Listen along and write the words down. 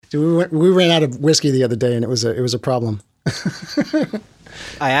We ran out of whiskey the other day, and it was a problem.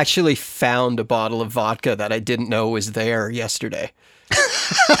 I actually found a bottle of vodka that I didn't know was there yesterday.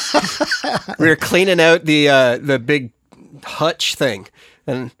 We were cleaning out the big hutch thing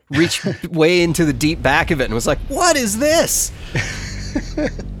and reached way into the deep back of it and was like, what is this?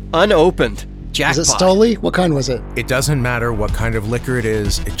 Unopened. Jackpot. Was it Stoli? What kind was it? It doesn't matter what kind of liquor it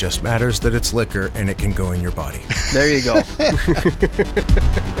is. It just matters that it's liquor and it can go in your body. There you go.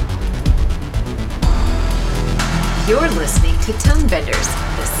 You're listening to Tone Benders,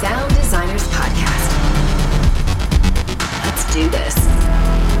 the Sound Designers Podcast. Let's do this.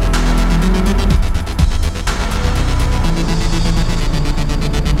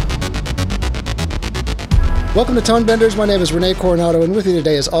 Welcome to Tone Benders. My name is Renee Coronado, and with you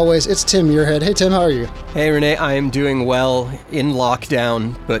today, as always, it's Tim Muirhead. Hey, Tim, how are you? Hey, Renee, I am doing well in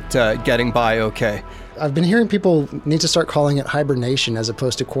lockdown, but getting by okay. I've been hearing people need to start calling it hibernation as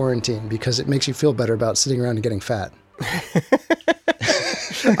opposed to quarantine because it makes you feel better about sitting around and getting fat.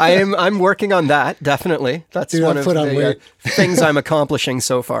 I'm working on that, definitely. That's one of the things I'm accomplishing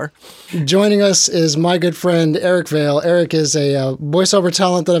so far. Joining us is my good friend Eric Vale. Eric is a voiceover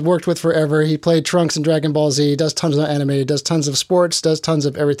talent that I've worked with forever. He played Trunks in Dragon Ball Z, does tons of anime, does tons of sports, does tons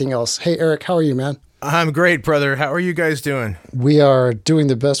of everything else. Hey, Eric, how are you, man? I'm great, brother. How are you guys doing? We are doing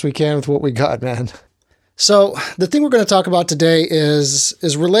the best we can with what we got, man. So the thing we're going to talk about today is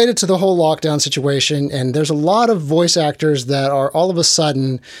related to the whole lockdown situation, and there's a lot of voice actors that are all of a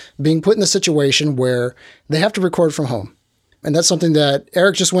sudden being put in the situation where they have to record from home. And that's something that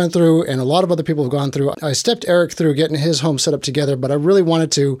Eric just went through and a lot of other people have gone through. I stepped Eric through getting his home set up together, but I really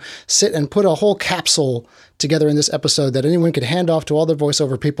wanted to sit and put a whole capsule together in this episode that anyone could hand off to all their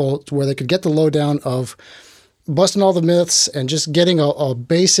voiceover people where they could get the lowdown of busting all the myths and just getting a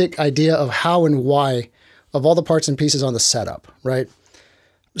basic idea of how and why of all the parts and pieces on the setup, right?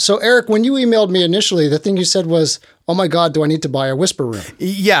 So, Eric, when you emailed me initially, the thing you said was, oh my God, do I need to buy a whisper room?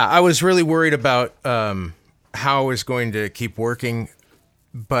 Yeah, I was really worried about how I was going to keep working,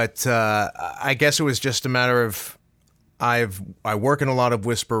 but I guess it was just a matter of I work in a lot of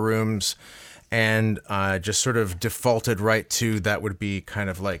whisper rooms, and I just sort of defaulted right to that would be kind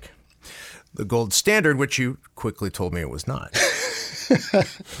of like the gold standard, which you quickly told me it was not.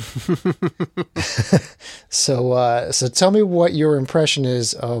 So tell me what your impression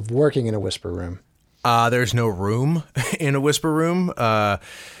is of working in a whisper room. There's no room in a whisper room. I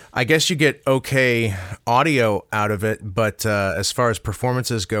guess you get okay audio out of it, but as far as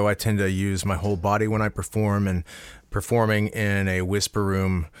performances go, I tend to use my whole body when I perform, and performing in a whisper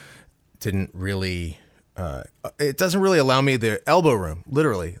room didn't really... it doesn't really allow me the elbow room,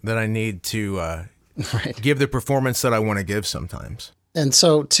 literally, that I need to give the performance that I want to give sometimes. And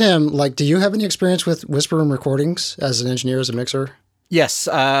so, Tim, do you have any experience with whisper room recordings as an engineer, as a mixer? Yes,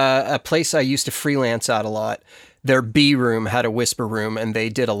 a place I used to freelance at a lot. Their B room had a whisper room, and they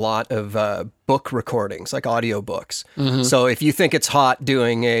did a lot of book recordings, like audio books. Mm-hmm. So if you think it's hot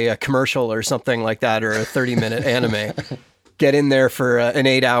doing a commercial or something like that, or a 30-minute anime, get in there for an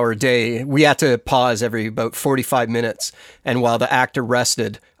 8-hour day. We had to pause every about 45 minutes. And while the actor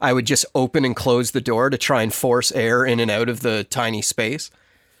rested, I would just open and close the door to try and force air in and out of the tiny space.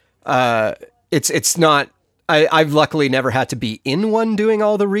 It's not, I've luckily never had to be in one doing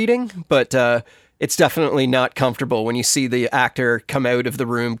all the reading, but it's definitely not comfortable when you see the actor come out of the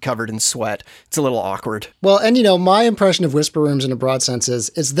room covered in sweat. It's a little awkward. Well, and my impression of whisper rooms in a broad sense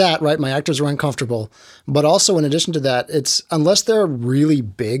is it's that, right? My actors are uncomfortable. But also in addition to that, it's unless they're really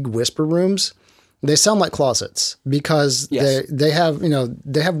big whisper rooms, they sound like closets because yes. they have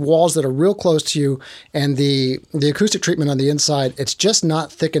walls that are real close to you, and the acoustic treatment on the inside, it's just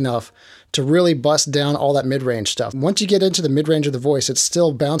not thick enough to really bust down all that mid-range stuff. Once you get into the mid-range of the voice, it's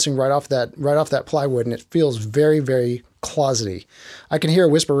still bouncing right off that plywood, and it feels very, very closety. I can hear a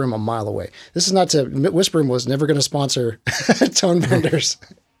whisper room a mile away. This is not to... Whisper room was never going to sponsor Tone Benders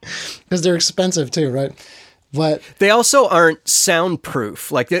because they're expensive too, right? But they also aren't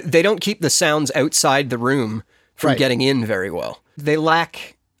soundproof. Like they don't keep the sounds outside the room from getting in very well. They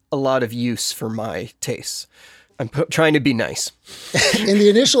lack a lot of use for my tastes. I'm trying to be nice. In the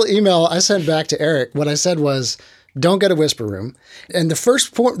initial email I sent back to Eric, what I said was, don't get a whisper room. And the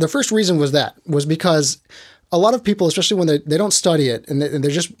first reason was because a lot of people, especially when they don't study it and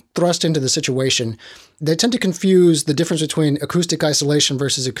they're just thrust into the situation, they tend to confuse the difference between acoustic isolation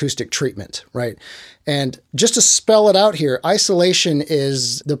versus acoustic treatment, right? And just to spell it out here, isolation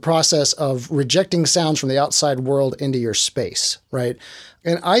is the process of rejecting sounds from the outside world into your space, right?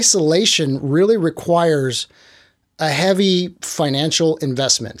 And isolation really requires a heavy financial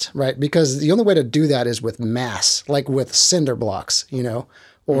investment, right? Because the only way to do that is with mass, like with cinder blocks,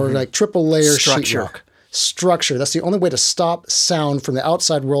 or like triple layer Structure. sheetrock. Structure. That's the only way to stop sound from the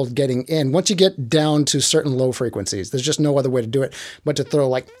outside world getting in. Once you get down to certain low frequencies, there's just no other way to do it but to throw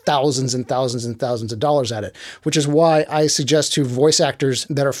like thousands and thousands and thousands of dollars at it, which is why I suggest to voice actors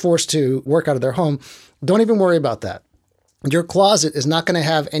that are forced to work out of their home, don't even worry about that. Your closet is not going to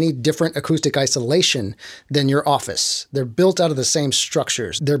have any different acoustic isolation than your office. They're built out of the same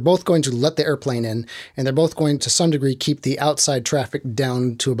structures. They're both going to let the airplane in, and they're both going to some degree keep the outside traffic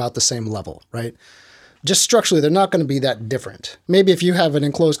down to about the same level, right? Just structurally, they're not going to be that different. Maybe if you have an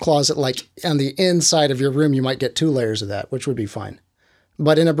enclosed closet, like on the inside of your room, you might get 2 layers of that, which would be fine.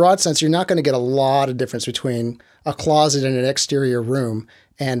 But in a broad sense, you're not going to get a lot of difference between a closet in an exterior room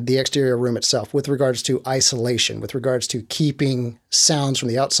and the exterior room itself with regards to isolation, with regards to keeping sounds from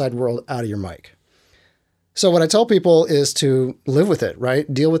the outside world out of your mic. So what I tell people is to live with it,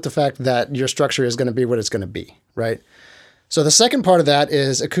 right? Deal with the fact that your structure is going to be what it's going to be, right? So the second part of that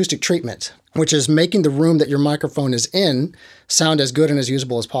is acoustic treatment, which is making the room that your microphone is in sound as good and as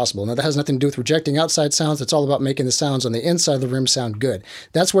usable as possible. Now, that has nothing to do with rejecting outside sounds. It's all about making the sounds on the inside of the room sound good.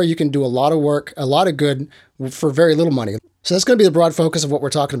 That's where you can do a lot of work, a lot of good for very little money. So that's going to be the broad focus of what we're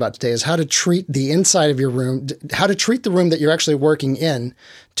talking about today, is how to treat the inside of your room, how to treat the room that you're actually working in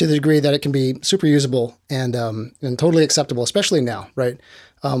to the degree that it can be super usable and totally acceptable, especially now, right?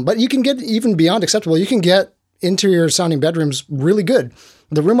 But you can get even beyond acceptable. You can get interior sounding bedrooms really good.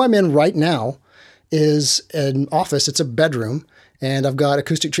 The room I'm in right now is an office. It's a bedroom, and I've got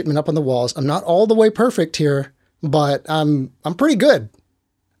acoustic treatment up on the walls. I'm not all the way perfect here, but I'm pretty good.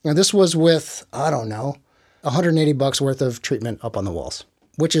 Now, this was with, I don't know, $180 worth of treatment up on the walls,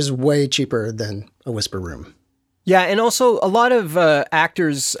 which is way cheaper than a whisper room. Yeah, and also a lot of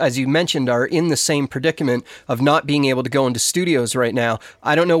actors, as you mentioned, are in the same predicament of not being able to go into studios right now.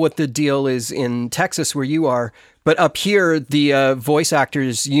 I don't know what the deal is in Texas where you are, but up here, the voice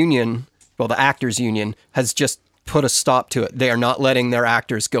actors union, well, the actors union, has just put a stop to it. They are not letting their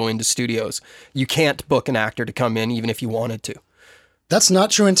actors go into studios. You can't book an actor to come in even if you wanted to. That's not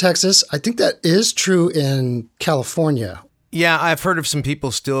true in Texas. I think that is true in California. Yeah, I've heard of some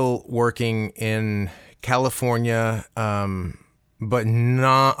people still working in California, but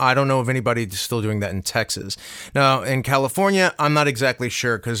I don't know of anybody still doing that in Texas. Now, in California, I'm not exactly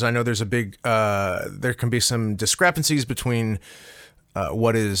sure because I know there's there can be some discrepancies between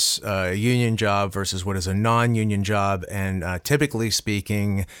what is a union job versus what is a non-union job. And typically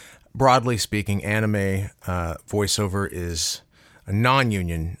speaking, broadly speaking, anime voiceover is a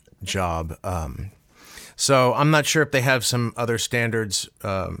non-union job. So I'm not sure if they have some other standards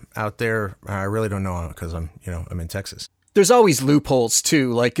out there. I really don't know because I'm in Texas. There's always loopholes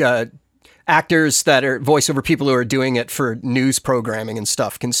too, like actors that are voiceover people who are doing it for news programming and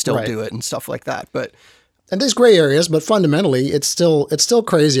stuff can still do it and stuff like that. And there's gray areas, but fundamentally, it's still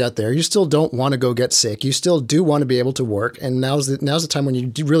crazy out there. You still don't want to go get sick. You still do want to be able to work, and now's the time when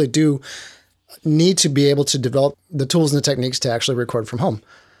you really do need to be able to develop the tools and the techniques to actually record from home.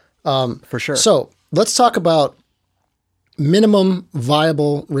 For sure. So let's talk about minimum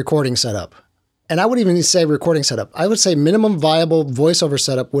viable recording setup. And I wouldn't even say recording setup. I would say minimum viable voiceover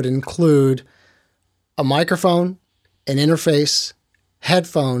setup would include a microphone, an interface,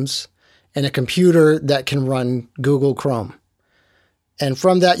 headphones, and a computer that can run Google Chrome. And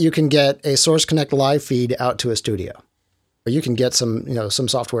from that, you can get a Source Connect live feed out to a studio. You can get some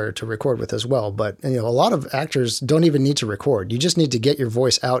software to record with as well. But a lot of actors don't even need to record. You just need to get your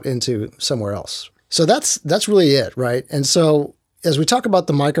voice out into somewhere else. So that's really it, right? And so as we talk about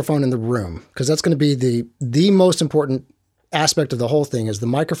the microphone in the room, because that's going to be the most important aspect of the whole thing is the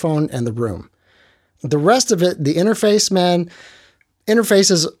microphone and the room. The rest of it, the interface, man,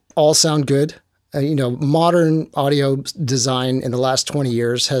 interfaces all sound good. Modern audio design in the last 20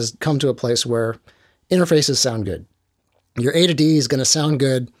 years has come to a place where interfaces sound good. Your A to D is going to sound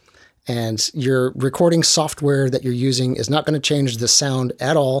good, and your recording software that you're using is not going to change the sound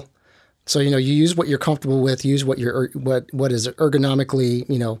at all. So, you use what you're comfortable with, use what is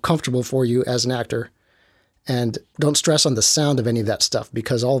ergonomically, comfortable for you as an actor. And don't stress on the sound of any of that stuff,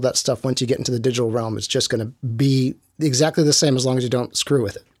 because all of that stuff, once you get into the digital realm, is just going to be exactly the same as long as you don't screw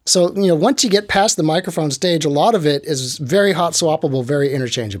with it. So, once you get past the microphone stage, a lot of it is very hot swappable, very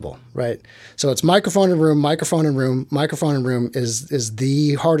interchangeable, right? So it's microphone and room, microphone and room. Microphone and room is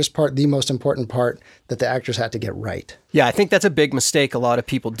the hardest part, the most important part that the actors have to get right. Yeah, I think that's a big mistake a lot of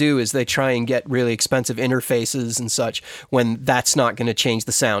people do is they try and get really expensive interfaces and such when that's not going to change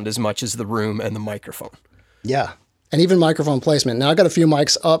the sound as much as the room and the microphone. Yeah. And even microphone placement. Now, I got a few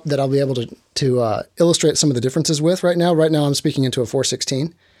mics up that I'll be able to illustrate some of the differences with right now. Right now, I'm speaking into a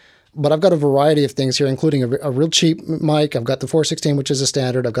 416. But I've got a variety of things here, including a real cheap mic. I've got the 416, which is a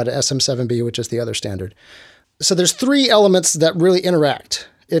standard. I've got an SM7B, which is the other standard. So there's three elements that really interact.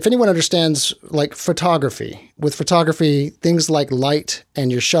 If anyone understands like photography, with photography, things like light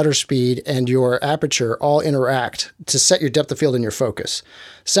and your shutter speed and your aperture all interact to set your depth of field and your focus.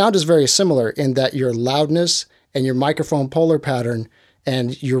 Sound is very similar in that your loudness and your microphone polar pattern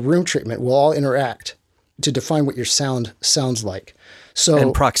and your room treatment will all interact to define what your sound sounds like. So,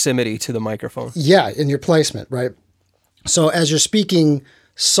 and proximity to the microphone. Yeah, in your placement, right? So as you're speaking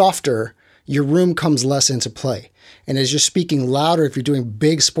softer, your room comes less into play. And as you're speaking louder, if you're doing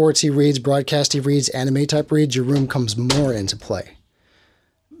big sportsy reads, broadcasty reads, anime type reads, your room comes more into play.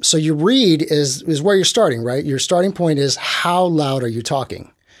 So your read is where you're starting, right? Your starting point is how loud are you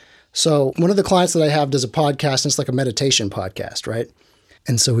talking? So one of the clients that I have does a podcast, and it's like a meditation podcast, right?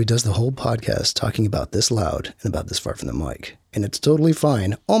 And so he does the whole podcast talking about this loud and about this far from the mic. And it's totally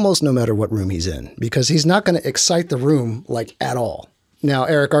fine, almost no matter what room he's in, because he's not going to excite the room like at all. Now,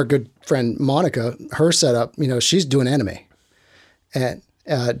 Eric, our good friend Monica, her setup, she's doing anime. And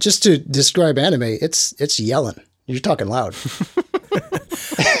just to describe anime, it's yelling. You're talking loud.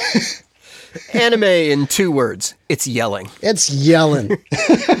 Anime in 2 words. It's yelling. It's yelling.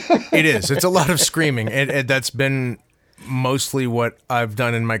 It is. It's a lot of screaming. And that's been mostly what I've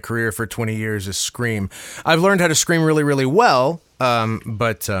done in my career for 20 years is scream. I've learned how to scream really, really well.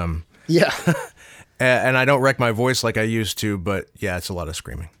 Yeah. And I don't wreck my voice like I used to, but yeah, it's a lot of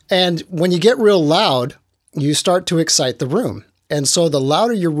screaming. And when you get real loud, you start to excite the room. And so the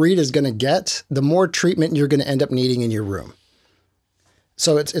louder your read is going to get, the more treatment you're going to end up needing in your room.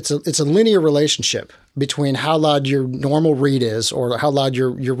 So it's a linear relationship between how loud your normal read is, or how loud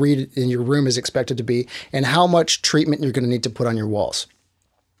your read in your room is expected to be, and how much treatment you're going to need to put on your walls.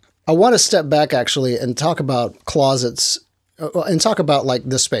 I want to step back actually and talk about closets and talk about like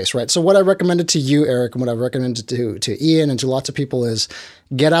this space, right? So what I recommended to you, Eric, and what I recommended to Ian and to lots of people is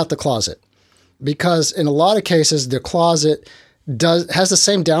get out the closet, because in a lot of cases, the closet has the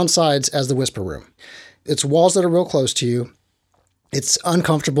same downsides as the whisper room. It's walls that are real close to you. It's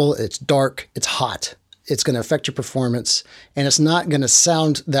uncomfortable. It's dark. It's hot. It's going to affect your performance, and it's not going to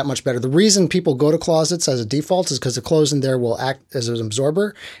sound that much better. The reason people go to closets as a default is because the clothes in there will act as an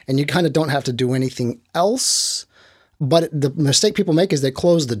absorber, and you kind of don't have to do anything else. But the mistake people make is they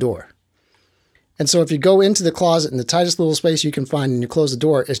close the door. And so if you go into the closet in the tightest little space you can find and you close the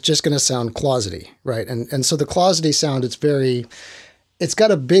door, it's just going to sound closety, right? And so the closety sound, it's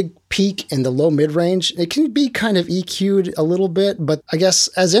got a big peak in the low mid-range. It can be kind of EQ'd a little bit, but I guess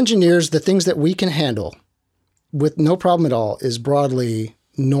as engineers, the things that we can handle with no problem at all is broadly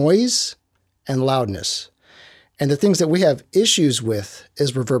noise and loudness. And the things that we have issues with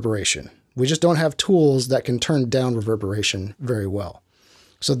is reverberation. We just don't have tools that can turn down reverberation very well.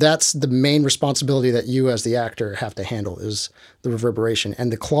 So that's the main responsibility that you as the actor have to handle is the reverberation. And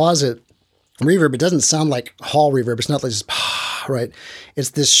the closet reverb, it doesn't sound like hall reverb. It's not like just, right? It's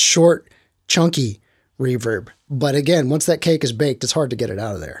this short, chunky reverb. But again, once that cake is baked, it's hard to get it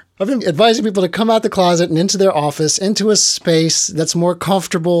out of there. I've been advising people to come out the closet and into their office, into a space that's more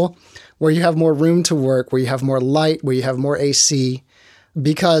comfortable, where you have more room to work, where you have more light, where you have more AC,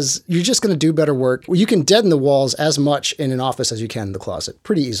 because you're just going to do better work. You can deaden the walls as much in an office as you can in the closet,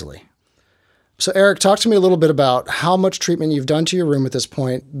 pretty easily. So Eric, talk to me a little bit about how much treatment you've done to your room at this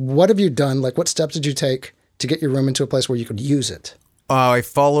point. What have you done? Like, what steps did you take to get your room into a place where you could use it? I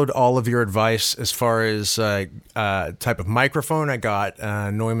followed all of your advice as far as type of microphone. I got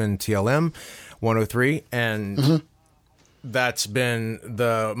Neumann TLM 103, and that's been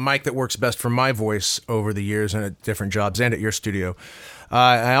the mic that works best for my voice over the years and at different jobs and at your studio.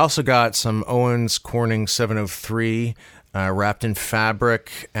 I also got some Owens Corning 703 wrapped in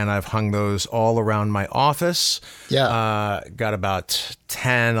fabric, and I've hung those all around my office. Yeah. Got about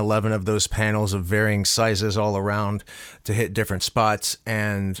 10, 11 of those panels of varying sizes all around to hit different spots.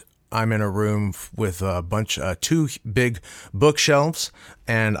 And I'm in a room with a bunch, 2 big bookshelves,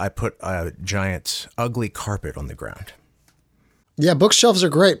 and I put a giant ugly carpet on the ground. Yeah, bookshelves are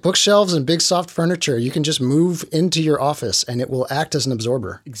great. Bookshelves and big soft furniture, you can just move into your office and it will act as an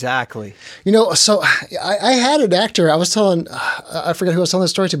absorber. Exactly. So I had an actor, I forget who I was telling the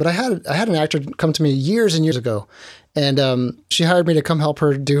story to, but I had an actor come to me years and years ago, and she hired me to come help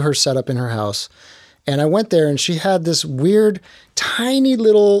her do her setup in her house. And I went there and she had this weird, tiny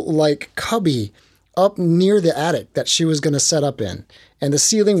little like cubby up near the attic that she was going to set up in. And the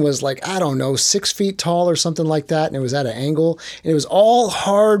ceiling was like, 6 feet tall or something like that. And it was at an angle. And it was all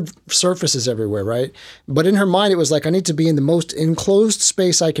hard surfaces everywhere, right? But in her mind, it was like, I need to be in the most enclosed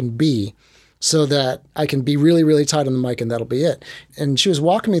space I can be so that I can be really, really tight on the mic and that'll be it. And she was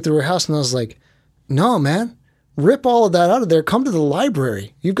walking me through her house and I was like, no, man, rip all of that out of there. Come to the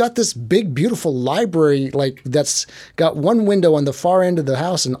library. You've got this big, beautiful library, like that's got one window on the far end of the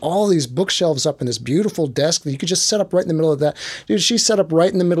house and all these bookshelves up and this beautiful desk that you could just set up right in the middle of that. Dude, she set up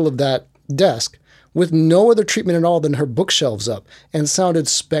right in the middle of that desk with no other treatment at all than her bookshelves up and sounded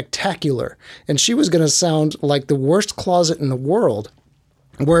spectacular. And she was going to sound like the worst closet in the world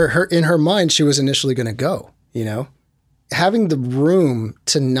where in her mind she was initially going to go, you know? Having the room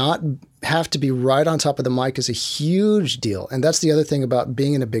to not have to be right on top of the mic is a huge deal. And that's the other thing about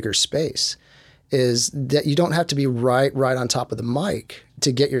being in a bigger space is that you don't have to be right on top of the mic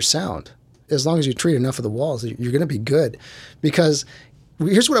to get your sound. As long as you treat enough of the walls, you're going to be good. Because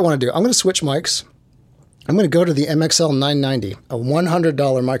here's what I want to do. I'm going to switch mics. I'm going to go to the MXL 990, a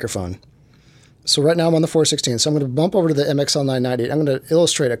 $100 microphone. So right now I'm on the 416. So I'm going to bump over to the MXL 990. I'm going to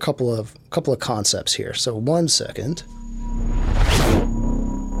illustrate a couple of concepts here. So 1 second.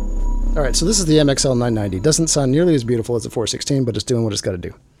 All right, so this is the MXL 990. Doesn't sound nearly as beautiful as the 416, but it's doing what it's got to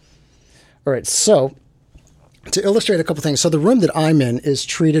do. All right, so to illustrate a couple things. So the room that I'm in is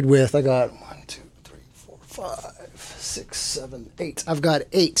treated with, I got 1, 2, 3, 4, 5, 6, 7, 8. I've got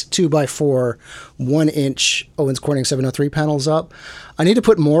 8 2x4 1-inch Owens Corning 703 panels up. I need to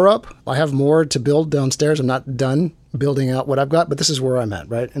put more up. I have more to build downstairs. I'm not done building out what I've got, but this is where I'm at,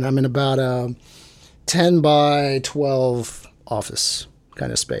 right? And I'm in about a 10 by 12 office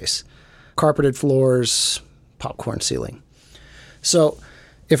kind of space. Carpeted floors, popcorn ceiling. So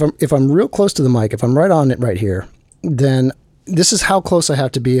if I'm real close to the mic, if I'm right on it right here, then this is how close I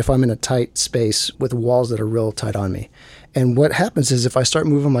have to be if I'm in a tight space with walls that are real tight on me. And what happens is if I start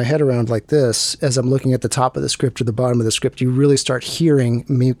moving my head around like this, as I'm looking at the top of the script or the bottom of the script, you really start hearing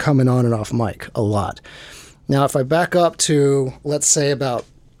me coming on and off mic a lot. Now, if I back up to, let's say about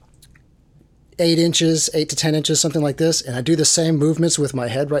 8 to 10 inches, something like this, and I do the same movements with my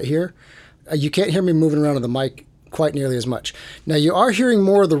head right here, you can't hear me moving around on the mic quite nearly as much. Now, you are hearing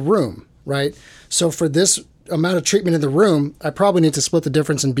more of the room, right? So for this amount of treatment in the room, I probably need to split the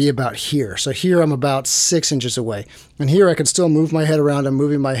difference and be about here. So here I'm about 6 inches away. And here I can still move my head around. I'm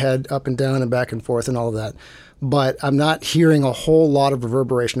moving my head up and down and back and forth and all of that. But I'm not hearing a whole lot of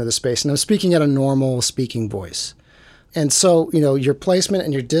reverberation of the space. And I'm speaking at a normal speaking voice. And so, you know, your placement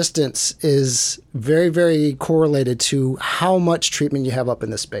and your distance is very, very correlated to how much treatment you have up in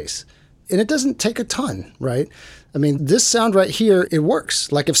the space. And it doesn't take a ton, right? I mean, this sound right here, it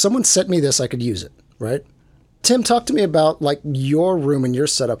works. Like if someone sent me this, I could use it, right? Tim, talk to me about like your room and your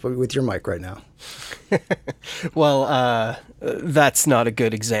setup with your mic right now. Well, that's not a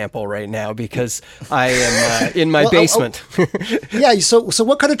good example right now because I am in my basement. Yeah. So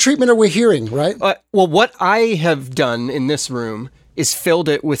what kind of treatment are we hearing, right? Well, what I have done in this room is filled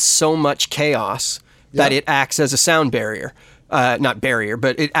it with so much chaos that it acts as a sound barrier. Not barrier,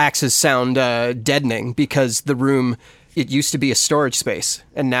 but it acts as sound deadening because the room, it used to be a storage space.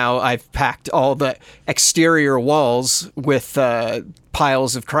 And now I've packed all the exterior walls with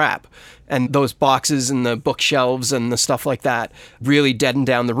piles of crap. And those boxes and the bookshelves and the stuff like that really deaden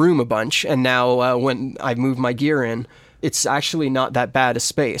down the room a bunch. And now when I move my gear in, it's actually not that bad a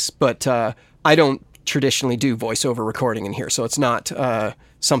space. But I don't traditionally do voiceover recording in here, so it's not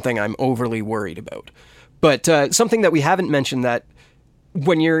something I'm overly worried about. But something that we haven't mentioned that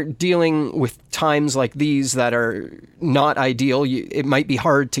when you're dealing with times like these that are not ideal, it might be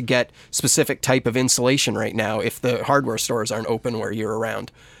hard to get specific type of insulation right now if the hardware stores aren't open where you're around.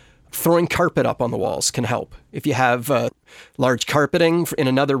 Throwing carpet up on the walls can help. If you have large carpeting in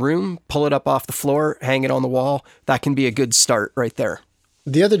another room, pull it up off the floor, hang it on the wall. That can be a good start right there.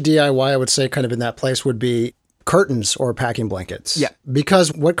 The other DIY I would say kind of in that place would be curtains or packing blankets. Yeah.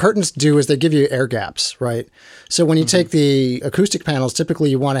 Because what curtains do is they give you air gaps, right? So when you take the acoustic panels, typically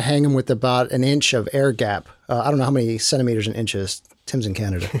you want to hang them with about an inch of air gap. I don't know how many centimeters and inches. Tim's in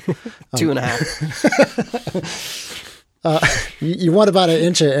Canada. 2.5. You want about an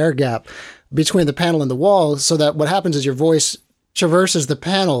inch of air gap between the panel and the wall so that what happens is your voice traverses the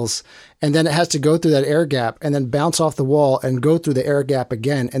panels and then it has to go through that air gap and then bounce off the wall and go through the air gap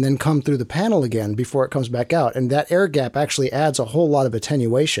again and then come through the panel again before it comes back out. And that air gap actually adds a whole lot of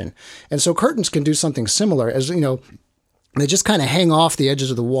attenuation. And so curtains can do something similar as, you know, they just kind of hang off the edges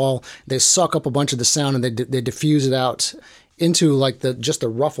of the wall. They suck up a bunch of the sound and they diffuse it out into like just the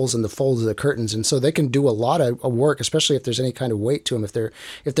ruffles and the folds of the curtains. And so they can do a lot of work, especially if there's any kind of weight to them.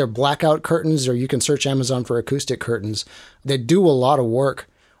 If they're blackout curtains, or you can search Amazon for acoustic curtains, they do a lot of work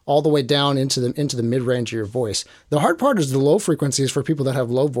all the way down into the mid-range of your voice. The hard part is the low frequencies for people that have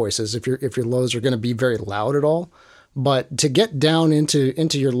low voices. If your lows are going to be very loud at all, But to get down into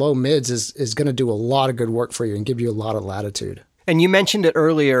your low mids is going to do a lot of good work for you and give you a lot of latitude. And you mentioned it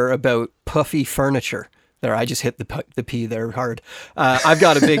earlier about puffy furniture. There, I just hit the P there hard. I've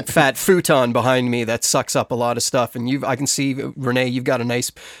got a big fat futon behind me that sucks up a lot of stuff. And I can see, Renee, you've got a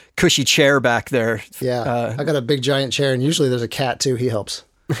nice cushy chair back there. Yeah, I got a big giant chair, and usually there's a cat too. He helps.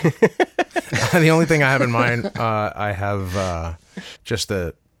 The only thing I have in mind, I have just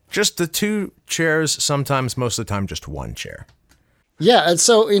the 2 chairs, sometimes, most of the time, just 1 chair. Yeah, and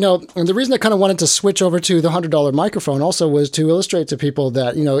so, and the reason I kind of wanted to switch over to the $100 microphone also was to illustrate to people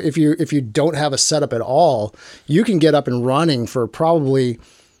that, if you don't have a setup at all, you can get up and running for probably,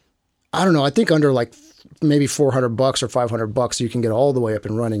 I don't know, I think under like maybe $400 or $500, you can get all the way up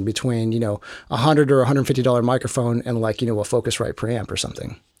and running between, $100 or $150 microphone and like, a Focusrite preamp or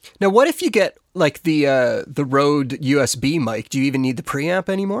something. Now, what if you get like the Rode USB mic? Do you even need the preamp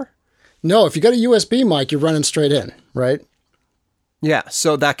anymore? No, if you got a USB mic, you're running straight in, right? Yeah,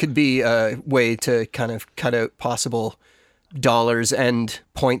 so that could be a way to kind of cut out possible dollars and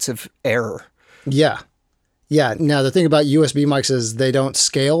points of error. Yeah. Yeah. Now, the thing about USB mics is they don't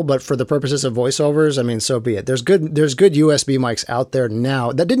scale, but for the purposes of voiceovers, I mean, so be it. There's good USB mics out there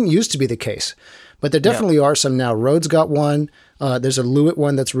now. That didn't used to be the case, but there definitely are some now. Rode's got one. There's a Lewitt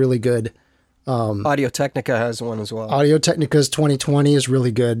one that's really good. Audio-Technica has one as well. Audio-Technica's 2020 is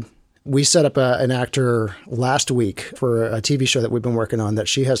really good. We set up an actor last week for a TV show that we've been working on that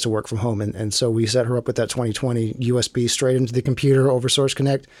she has to work from home. And so we set her up with that 2020 USB straight into the computer over Source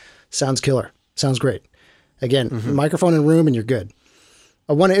Connect. Sounds killer. Sounds great. Again, microphone in room and you're good.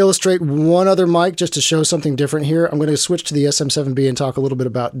 I want to illustrate one other mic just to show something different here. I'm going to switch to the SM7B and talk a little bit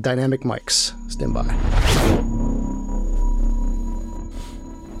about dynamic mics. Stand by.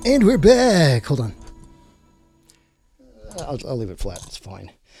 And we're back. Hold on. I'll leave it flat. It's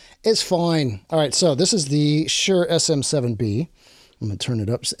fine. It's fine. All right, so this is the Shure SM7B. I'm going to turn it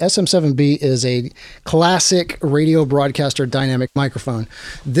up. SM7B is a classic radio broadcaster dynamic microphone.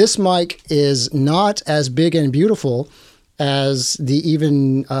 This mic is not as big and beautiful as the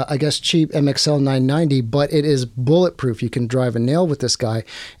even, cheap MXL 990, but it is bulletproof. You can drive a nail with this guy.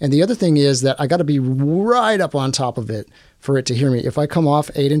 And the other thing is that I got to be right up on top of it for it to hear me. If I come off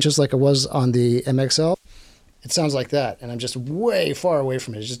 8 inches like I was on the MXL, it sounds like that, and I'm just way far away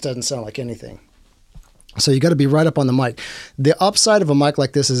from it. It just doesn't sound like anything. So you got to be right up on the mic. The upside of a mic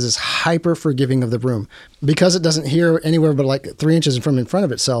like this is it's hyper forgiving of the room. Because it doesn't hear anywhere but like 3 inches from in front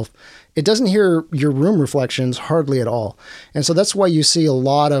of itself, it doesn't hear your room reflections hardly at all. And so that's why you see a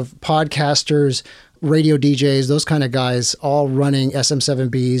lot of podcasters, radio DJs, those kind of guys all running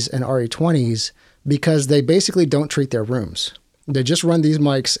SM7Bs and RE20s because they basically don't treat their rooms. They just run these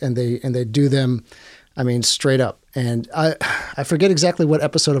mics and they do them, I mean, straight up. And I forget exactly what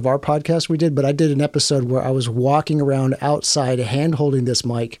episode of our podcast we did, but I did an episode where I was walking around outside hand-holding this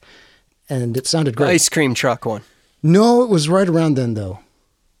mic, and it sounded great. Ice cream truck one. No, it was right around then, though.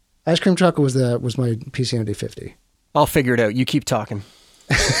 Ice cream truck was my PCMD 50. I'll figure it out. You keep talking.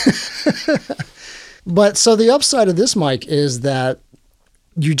 But so the upside of this mic is that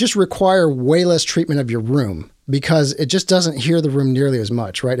you just require way less treatment of your room because it just doesn't hear the room nearly as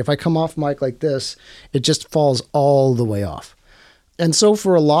much, right? If I come off mic like this, it just falls all the way off. And so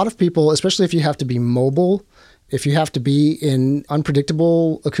for a lot of people, especially if you have to be mobile, if you have to be in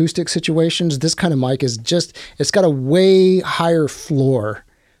unpredictable acoustic situations, this kind of mic is just, it's got a way higher floor,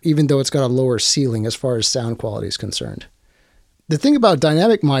 even though it's got a lower ceiling as far as sound quality is concerned. The thing about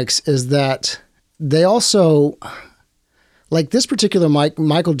dynamic mics is that they also, like this particular mic,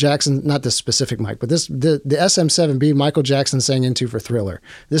 Michael Jackson, not this specific mic, but the SM7B Michael Jackson sang into for Thriller.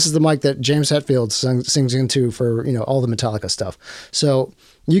 This is the mic that James Hetfield sings into for, all the Metallica stuff. So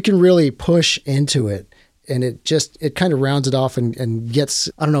you can really push into it and it kind of rounds it off and gets,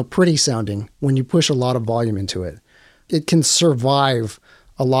 pretty sounding when you push a lot of volume into it. It can survive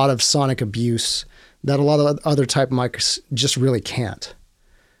a lot of sonic abuse that a lot of other type mics just really can't.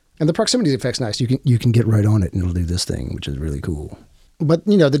 And the proximity effect's nice. You can get right on it and it'll do this thing, which is really cool. But,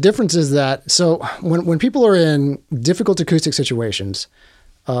 the difference is that, so when people are in difficult acoustic situations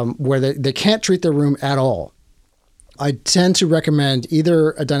where they can't treat their room at all, I tend to recommend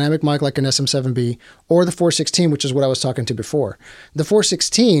either a dynamic mic like an SM7B or the 416, which is what I was talking to before. The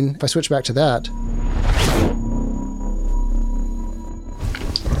 416, if I switch back to that.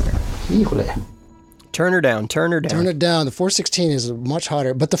 Turn her down. Turn it down. The 416 is much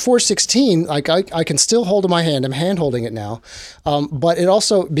hotter, but the 416, like I can still hold in my hand. I'm hand holding it now. But it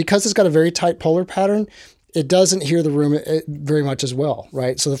also, because it's got a very tight polar pattern, it doesn't hear the room very much as well,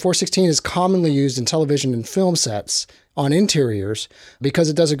 right? So the 416 is commonly used in television and film sets on interiors because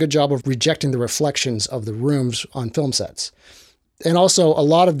it does a good job of rejecting the reflections of the rooms on film sets. And also a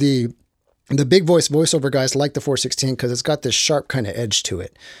lot of the big voiceover guys like the 416 because it's got this sharp kind of edge to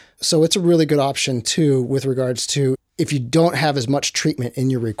it. So it's a really good option too with regards to if you don't have as much treatment in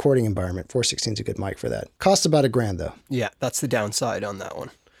your recording environment. 416 is a good mic for that. Costs about $1,000 though. Yeah, that's the downside on that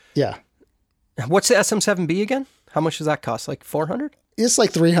one. Yeah. What's the SM7B again? How much does that cost? Like 400? It's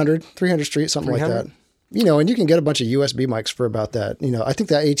like 300 street, something 300? Like that. You know, and you can get a bunch of USB mics for about that. You know, I think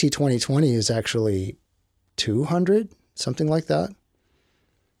that AT2020 is actually 200, something like that.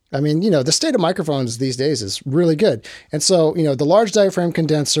 I mean, you know, the state of microphones these days is really good. And so, you know, the large diaphragm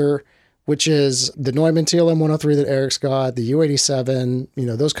condenser, which is the Neumann TLM-103 that Eric's got, the U87, you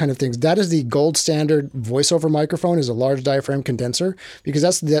know, those kind of things. That is the gold standard voiceover microphone is a large diaphragm condenser because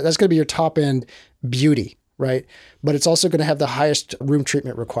that's going to be your top end beauty, right? But it's also going to have the highest room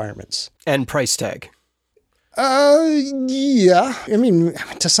treatment requirements. And price tag. Yeah. I mean,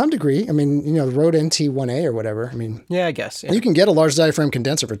 to some degree. I mean, you know, the Rode NT1A or whatever. I mean, yeah, I guess. Yeah. You can get a large diaphragm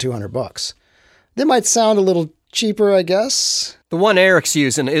condenser for $200. They might sound a little cheaper, I guess. The one Eric's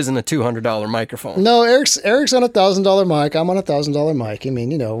using isn't a $200 microphone. No, Eric's on a $1,000 mic. I'm on a $1,000 mic. I mean,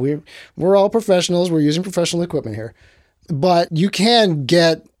 you know, we're all professionals. We're using professional equipment here, but you can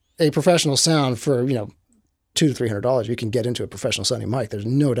get a professional sound for, you know, $200 to $300. You can get into a professional sounding mic. There's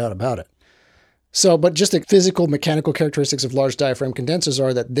no doubt about it. So, but just the physical, mechanical characteristics of large diaphragm condensers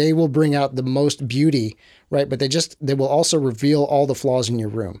are that they will bring out the most beauty, right? But they will also reveal all the flaws in your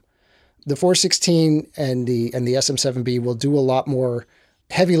room. The 416 and the SM7B will do a lot more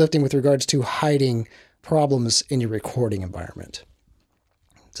heavy lifting with regards to hiding problems in your recording environment.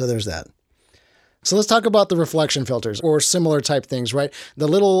 So there's that. So let's talk about the reflection filters or similar type things, right? The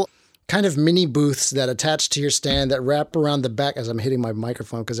little kind of mini booths that attach to your stand that wrap around the back, as I'm hitting my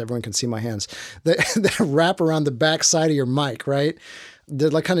microphone because everyone can see my hands, that wrap around the back side of your mic, right? They're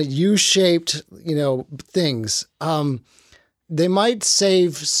like kind of U-shaped, you know, things. They might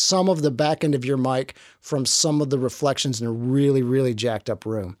save some of the back end of your mic from some of the reflections in a really, really jacked up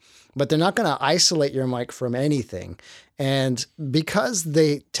room, but they're not going to isolate your mic from anything. And because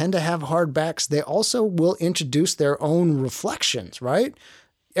they tend to have hard backs, they also will introduce their own reflections, right?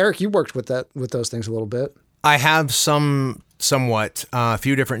 Eric, you worked with those things a little bit. I have somewhat, a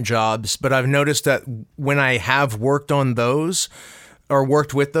few different jobs, but I've noticed that when I have worked on those or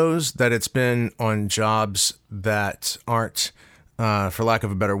worked with those, that it's been on jobs that aren't, for lack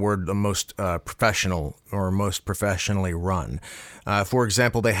of a better word, the most professional or most professionally run. For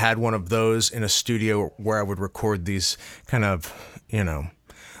example, they had one of those in a studio where I would record these kind of, you know,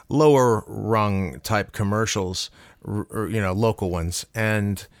 lower rung type commercials, or, you know, local ones.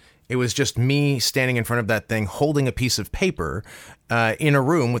 And it was just me standing in front of that thing, holding a piece of paper in a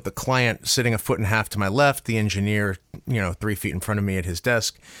room with the client sitting a foot and a half to my left, the engineer, you know, 3 feet in front of me at his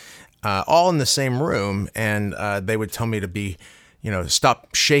desk, all in the same room. And they would tell me to be, you know,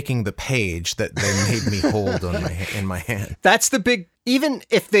 stop shaking the page that they made me hold in my hand. That's the big, even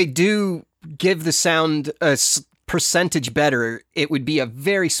if they do give the sound a percentage better, it would be a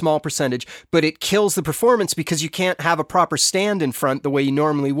very small percentage, but it kills the performance because you can't have a proper stand in front the way you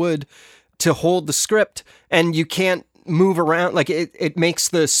normally would to hold the script, and you can't move around. Like it makes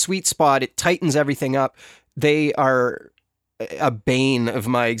the sweet spot, it tightens everything up. They are a bane of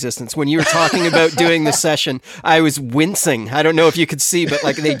my existence. When you were talking about doing the session, I was wincing. I don't know if you could see, but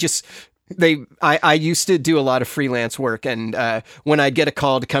like I used to do a lot of freelance work, and when I'd get a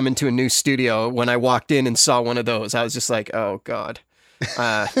call to come into a new studio, when I walked in and saw one of those, I was just like, oh God,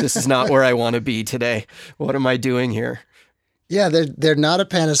 this is not where I want to be today. What am I doing here? Yeah, they're not a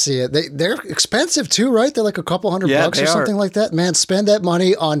panacea. They're expensive too, right? They're like a couple $100 or something like that. Man, spend that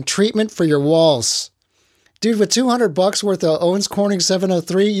money on treatment for your walls. Dude, with $200 worth of Owens Corning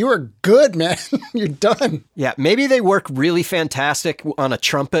 703, you are good, man. You're done. Yeah, maybe they work really fantastic on a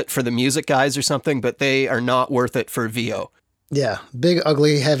trumpet for the music guys or something, but they are not worth it for VO. Yeah, big,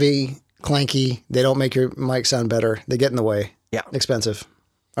 ugly, heavy, clanky. They don't make your mic sound better. They get in the way. Yeah. Expensive.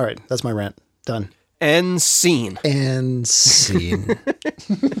 All right, that's my rant. Done. And scene. And scene.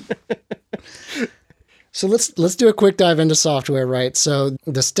 So let's do a quick dive into software, right? So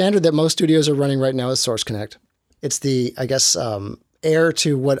the standard that most studios are running right now is Source Connect. It's the, I guess, heir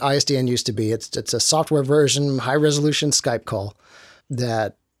to what ISDN used to be. It's a software version, high resolution Skype call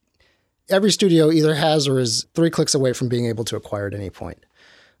that every studio either has or is 3 clicks away from being able to acquire at any point.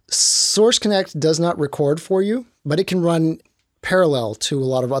 Source Connect does not record for you, but it can run parallel to a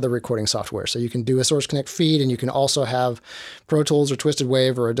lot of other recording software. So you can do a Source Connect feed, and you can also have Pro Tools or Twisted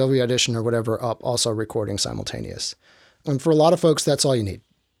Wave or Adobe Audition or whatever up also recording simultaneous. And for a lot of folks, that's all you need.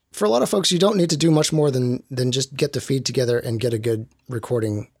 for a lot of folks, you don't need to do much more than just get the feed together and get a good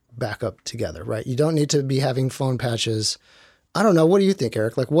recording backup together, right? You don't need to be having phone patches. I don't know. What do you think,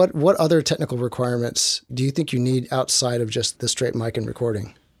 Eric? Like, what other technical requirements do you think you need outside of just the straight mic and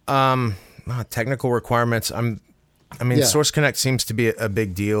recording? Technical requirements. Source Connect seems to be a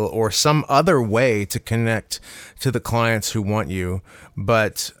big deal, or some other way to connect to the clients who want you.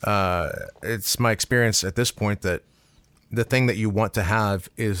 But it's my experience at this point that the thing that you want to have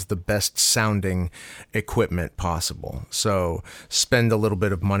is the best sounding equipment possible. So spend a little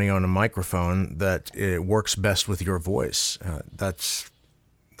bit of money on a microphone that it works best with your voice. That's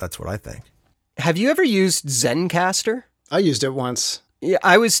what I think. Have you ever used Zencastr? I used it once. Yeah,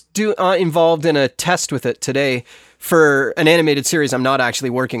 I was involved in a test with it today for an animated series I'm not actually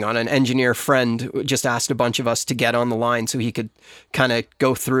working on. An engineer friend just asked a bunch of us to get on the line so he could kind of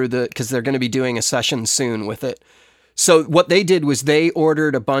go through because they're going to be doing a session soon with it. So what they did was they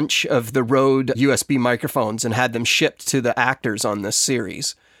ordered a bunch of the Rode USB microphones and had them shipped to the actors on this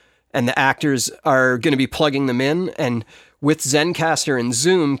series. And the actors are going to be plugging them in. And with Zencastr and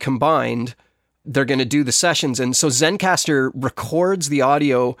Zoom combined, they're going to do the sessions. And so Zencastr records the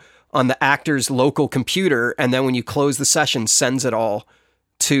audio on the actor's local computer. And then when you close the session, sends it all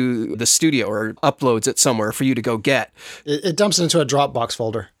to the studio or uploads it somewhere for you to go get. It dumps it into a Dropbox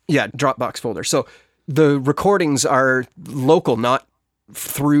folder. Yeah, Dropbox folder. So the recordings are local, not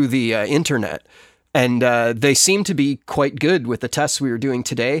through the internet. And they seem to be quite good with the tests we were doing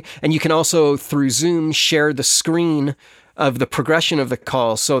today. And you can also, through Zoom, share the screen of the progression of the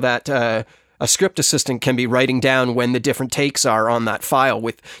call so that a script assistant can be writing down when the different takes are on that file.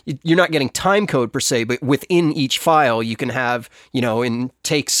 You're not getting time code per se, but within each file, you can have, in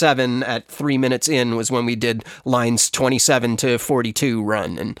take 7 at 3 minutes in was when we did lines 27 to 42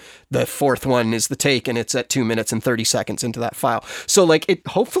 run. And the fourth one is the take, and it's at 2 minutes and 30 seconds into that file. So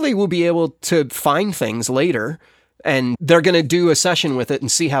hopefully we'll be able to find things later, and they're going to do a session with it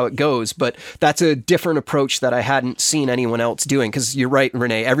and see how it goes. But that's a different approach that I hadn't seen anyone else doing. Because you're right,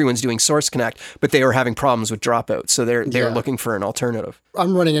 Renee, everyone's doing Source Connect, but they were having problems with dropouts. So they're looking for an alternative.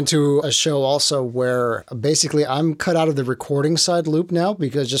 I'm running into a show also where basically I'm cut out of the recording side loop now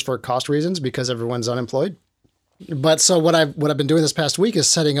because just for cost reasons, because everyone's unemployed. But so what I've been doing this past week is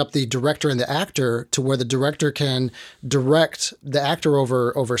setting up the director and the actor to where the director can direct the actor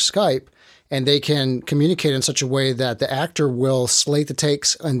over Skype. And they can communicate in such a way that the actor will slate the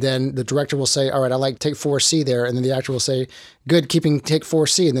takes, and then the director will say, all right, I like take 4C there. And then the actor will say, good, keeping take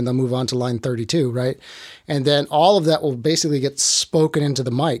 4C. And then they'll move on to line 32, right? And then all of that will basically get spoken into the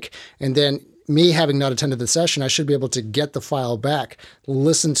mic. And then me having not attended the session, I should be able to get the file back,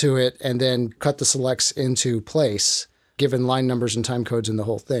 listen to it, and then cut the selects into place, given line numbers and time codes and the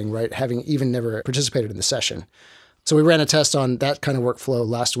whole thing, right? Having even never participated in the session. So we ran a test on that kind of workflow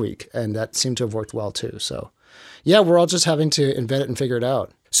last week, and that seemed to have worked well too. So yeah, we're all just having to invent it and figure it out.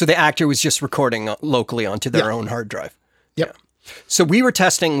 So the actor was just recording locally onto their own hard drive. Yep. Yeah. So we were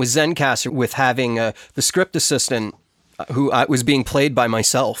testing with Zencastr with having the script assistant who was being played by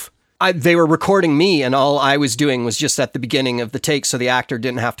myself. They were recording me, and all I was doing was just at the beginning of the take, so the actor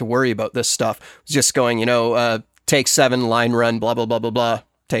didn't have to worry about this stuff. It was just going, take 7, line run, blah, blah, blah, blah, blah,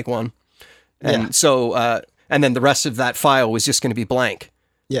 take 1. And so... and then the rest of that file was just going to be blank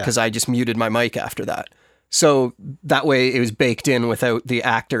because I just muted my mic after that. So that way it was baked in without the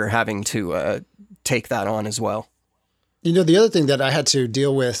actor having to take that on as well. The other thing that I had to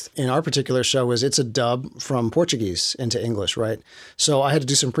deal with in our particular show was it's a dub from Portuguese into English, right? So I had to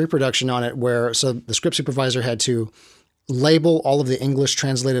do some pre-production on it so the script supervisor had to label all of the English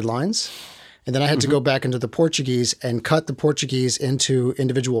translated lines. And then I had to go back into the Portuguese and cut the Portuguese into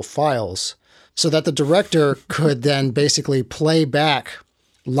individual files, so that the director could then basically play back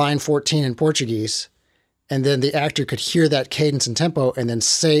line 14 in Portuguese, and then the actor could hear that cadence and tempo and then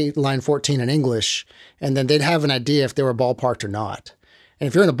say line 14 in English, and then they'd have an idea if they were ballparked or not. And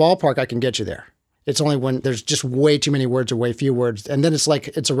if you're in the ballpark, I can get you there. It's only when there's just way too many words or way few words, and then it's like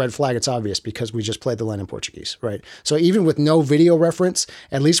it's a red flag. It's obvious because we just played the line in Portuguese, right? So even with no video reference,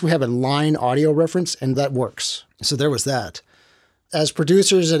 at least we have a line audio reference, and that works. So there was that. As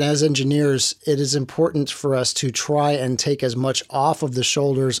producers and as engineers, it is important for us to try and take as much off of the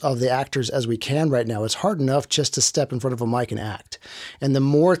shoulders of the actors as we can right now. It's hard enough just to step in front of a mic and act. And the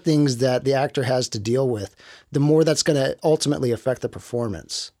more things that the actor has to deal with, the more that's going to ultimately affect the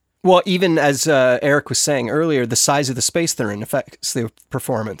performance. Well, even as Eric was saying earlier, the size of the space they're in affects the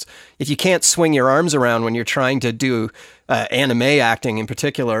performance. If you can't swing your arms around when you're trying to do anime acting in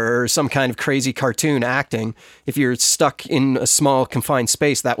particular, or some kind of crazy cartoon acting, if you're stuck in a small confined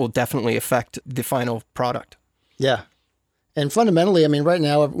space, that will definitely affect the final product. Yeah. And fundamentally, I mean, right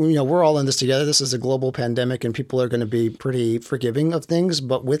now, we're all in this together. This is a global pandemic and people are going to be pretty forgiving of things.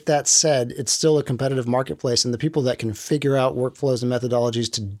 But with that said, it's still a competitive marketplace. And the people that can figure out workflows and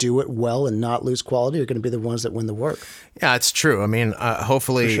methodologies to do it well and not lose quality are going to be the ones that win the work. Yeah, it's true. I mean,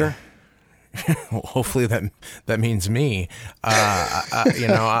 hopefully... For sure. Hopefully that means me.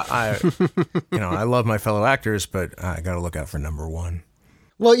 I love my fellow actors, but I got to look out for number one.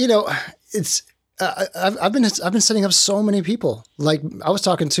 Well, it's I've been setting up so many people. Like I was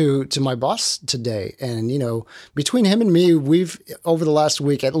talking to my boss today, and between him and me, we've over the last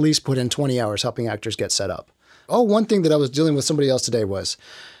week at least put in 20 hours helping actors get set up. Oh, one thing that I was dealing with somebody else today was,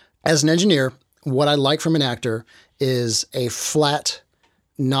 as an engineer, what I like from an actor is a flat,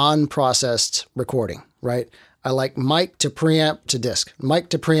 non-processed recording, right? I like mic to preamp to disc, mic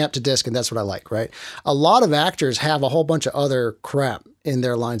to preamp to disc, and that's what I like, right? A lot of actors have a whole bunch of other crap in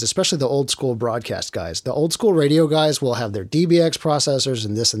their lines, especially the old school broadcast guys. The old school radio guys will have their DBX processors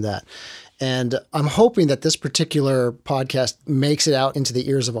and this and that. And I'm hoping that this particular podcast makes it out into the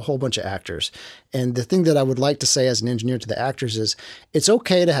ears of a whole bunch of actors. And the thing that I would like to say as an engineer to the actors is it's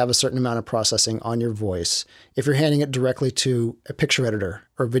okay to have a certain amount of processing on your voice if you're handing it directly to a picture editor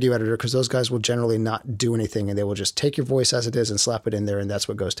or video editor, because those guys will generally not do anything and they will just take your voice as it is and slap it in there, and that's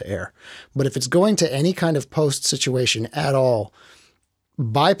what goes to air. But if it's going to any kind of post situation at all,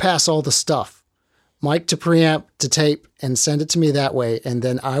 bypass all the stuff. Mic to preamp to tape and send it to me that way. And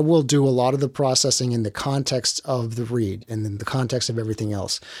then I will do a lot of the processing in the context of the read and in the context of everything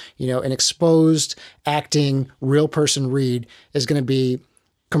else. An exposed acting real person read is going to be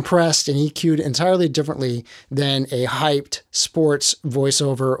compressed and EQ'd entirely differently than a hyped sports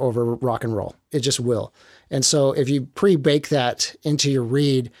voiceover over rock and roll. It just will. And so if you pre-bake that into your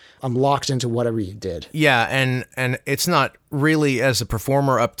read, I'm locked into whatever you did. Yeah, and it's not really, as a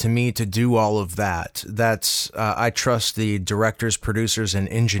performer, up to me to do all of that. That's I trust the directors, producers, and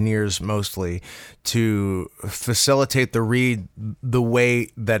engineers mostly to facilitate the read the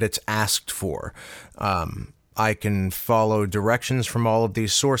way that it's asked for. I can follow directions from all of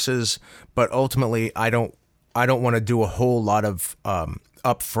these sources, but ultimately I don't want to do a whole lot of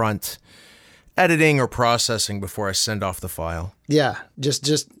upfront editing or processing before I send off the file. Yeah, just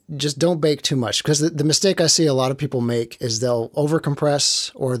don't bake too much, because the mistake I see a lot of people make is they'll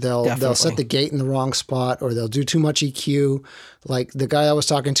overcompress, or they'll set the gate in the wrong spot, or they'll do too much EQ. Like the guy I was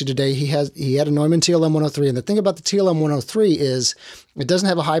talking to today, he had a Neumann TLM 103, and the thing about the TLM 103 is it doesn't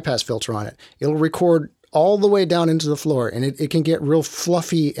have a high pass filter on it. It'll record all the way down into the floor, and it can get real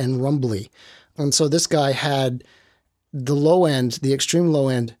fluffy and rumbly. And so this guy had the low end, the extreme low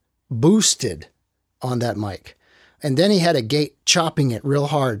end, boosted on that mic. And then he had a gate chopping it real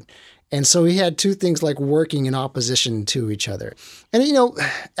hard. And so he had two things like working in opposition to each other. And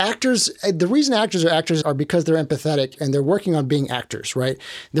actors, the reason actors are because they're empathetic and they're working on being actors, right?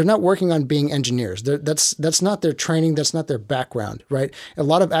 They're not working on being engineers. That's not their training. That's not their background, right? A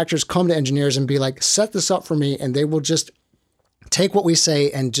lot of actors come to engineers and be like, set this up for me. And they will just take what we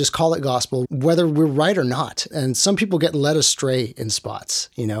say and just call it gospel, whether we're right or not. And some people get led astray in spots,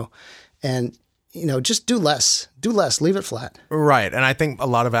 and just do less, leave it flat. Right. And I think a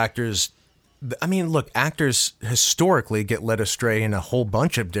lot of actors, actors historically get led astray in a whole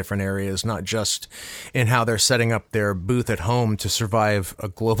bunch of different areas, not just in how they're setting up their booth at home to survive a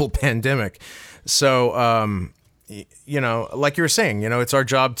global pandemic. So, like you were saying, it's our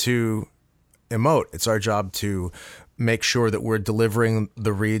job to emote. It's our job to make sure that we're delivering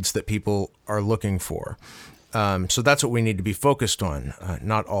the reads that people are looking for. So that's what we need to be focused on,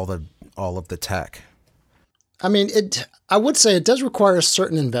 not all of the tech. I mean, I would say it does require a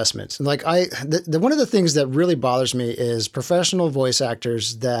certain investment. Like one of the things that really bothers me is professional voice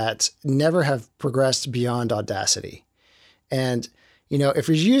actors that never have progressed beyond Audacity. And, if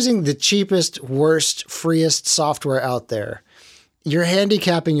you're using the cheapest, worst, freest software out there, you're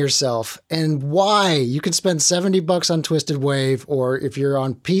handicapping yourself. And why? You can spend $70 on Twisted Wave, or if you're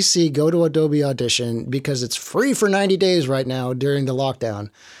on PC, go to Adobe Audition, because it's free for 90 days right now during the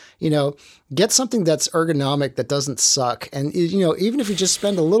lockdown. Get something that's ergonomic, that doesn't suck. And, even if you just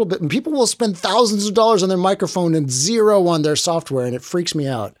spend a little bit, and people will spend thousands of dollars on their microphone and zero on their software, and it freaks me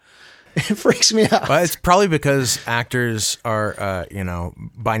out. It freaks me out. Well, it's probably because actors are,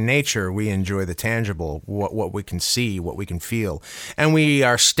 by nature, we enjoy the tangible, what we can see, what we can feel. And we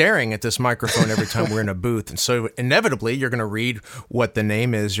are staring at this microphone every time we're in a booth. And so inevitably, you're going to read what the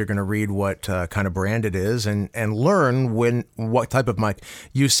name is. You're going to read what kind of brand it is and learn what type of mic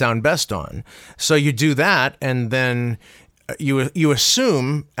you sound best on. So you do that, and then you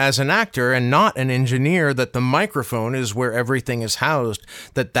assume as an actor and not an engineer that the microphone is where everything is housed,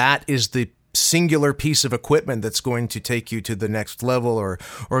 that is the singular piece of equipment that's going to take you to the next level or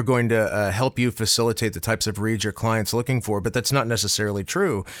going to help you facilitate the types of reads your client's looking for. But that's not necessarily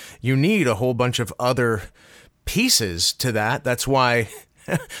true. You need a whole bunch of other pieces to that. That's why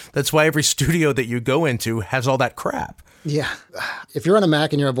every studio that you go into has all that crap. Yeah. If you're on a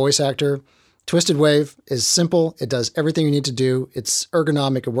Mac and you're a voice actor, Twisted Wave is simple. It does everything you need to do. It's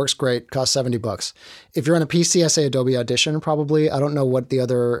ergonomic. It works great. Costs $70. If you're on a PC, I say Adobe Audition, probably. I don't know what the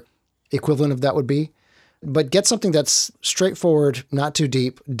other equivalent of that would be. But get something that's straightforward, not too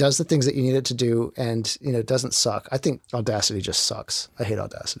deep, does the things that you need it to do, and it doesn't suck. I think Audacity just sucks. I hate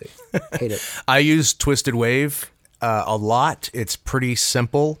Audacity. Hate it. I use Twisted Wave a lot. It's pretty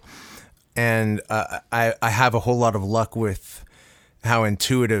simple. And I have a whole lot of luck with how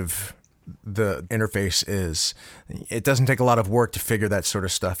intuitive the interface is. It doesn't take a lot of work to figure that sort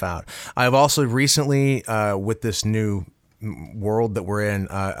of stuff out. I've also recently, with this new world that we're in,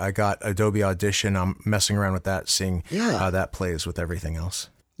 I got Adobe Audition. I'm messing around with that, seeing how that plays with everything else.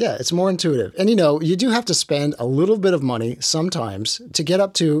 Yeah, it's more intuitive. And, you do have to spend a little bit of money sometimes to get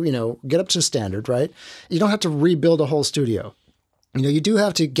up to standard, right? You don't have to rebuild a whole studio. You do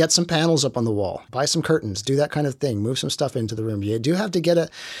have to get some panels up on the wall, buy some curtains, do that kind of thing, move some stuff into the room. You do have to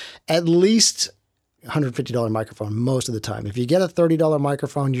get at least $150 microphone most of the time. If you get a $30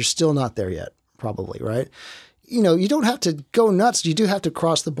 microphone, you're still not there yet, probably, right? You don't have to go nuts. You do have to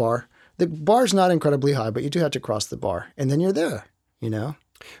cross the bar. The bar's not incredibly high, but you do have to cross the bar. And then you're there, You're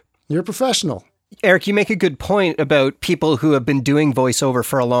a professional. Eric, you make a good point about people who have been doing voiceover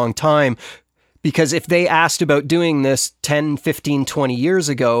for a long time. Because if they asked about doing this 10, 15, 20 years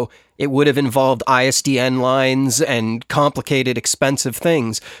ago, it would have involved ISDN lines and complicated, expensive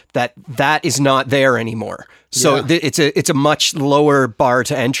things. That is not there anymore. So it's a much lower bar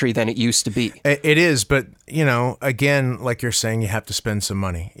to entry than it used to be. It is, but again, like you're saying, you have to spend some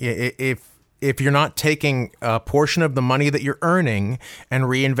money. If you're not taking a portion of the money that you're earning and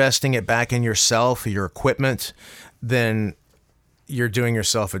reinvesting it back in yourself, your equipment, then you're doing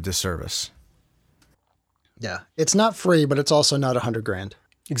yourself a disservice. Yeah. It's not free, but it's also not $100,000.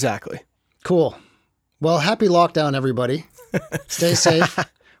 Exactly. Cool. Well, happy lockdown, everybody. Stay safe.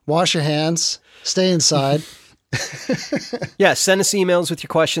 Wash your hands. Stay inside. Yeah. Send us emails with your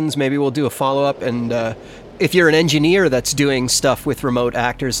questions. Maybe we'll do a follow-up. And if you're an engineer that's doing stuff with remote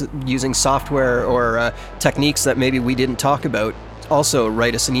actors using software or techniques that maybe we didn't talk about, also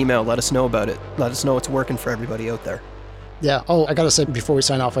write us an email. Let us know about it. Let us know what's working for everybody out there. Yeah. Oh, I got to say, before we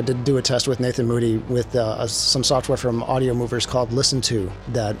sign off, I did do a test with Nathan Moody with some software from Audio Movers called Listen To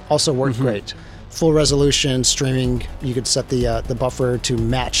that also worked great. Full resolution streaming. You could set the buffer to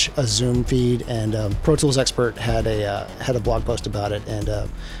match a Zoom feed, and Pro Tools Expert had a blog post about it, and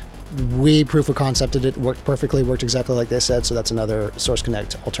we proof of concepted it, worked perfectly, worked exactly like they said. So that's another Source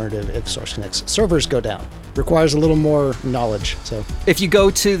Connect alternative if Source Connect's servers go down. Requires a little more knowledge. So if you go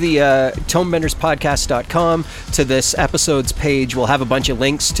to the tonebenderspodcast.com to this episode's page, we'll have a bunch of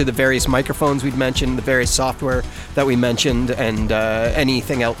links to the various microphones we've mentioned, the various software that we mentioned, and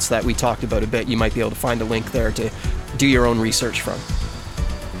anything else that we talked about a bit. You might be able to find a link there to do your own research from.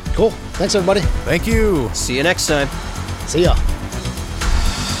 Cool. Thanks, everybody. Thank you. See you next time. See ya.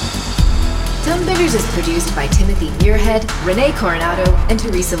 Tonebenders is produced by Timothy Muirhead, Renee Coronado, and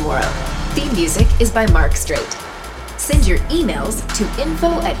Teresa Morrow. Theme music is by Mark Strait. Send your emails to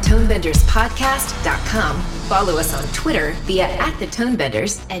info@tonebenderspodcast.com. Follow us on Twitter via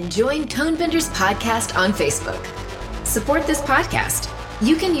 @TheTonebenders and join Tonebenders Podcast on Facebook. Support this podcast.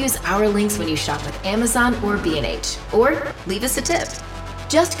 You can use our links when you shop with Amazon or B&H, or leave us a tip.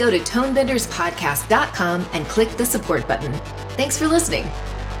 Just go to tonebenderspodcast.com and click the support button. Thanks for listening.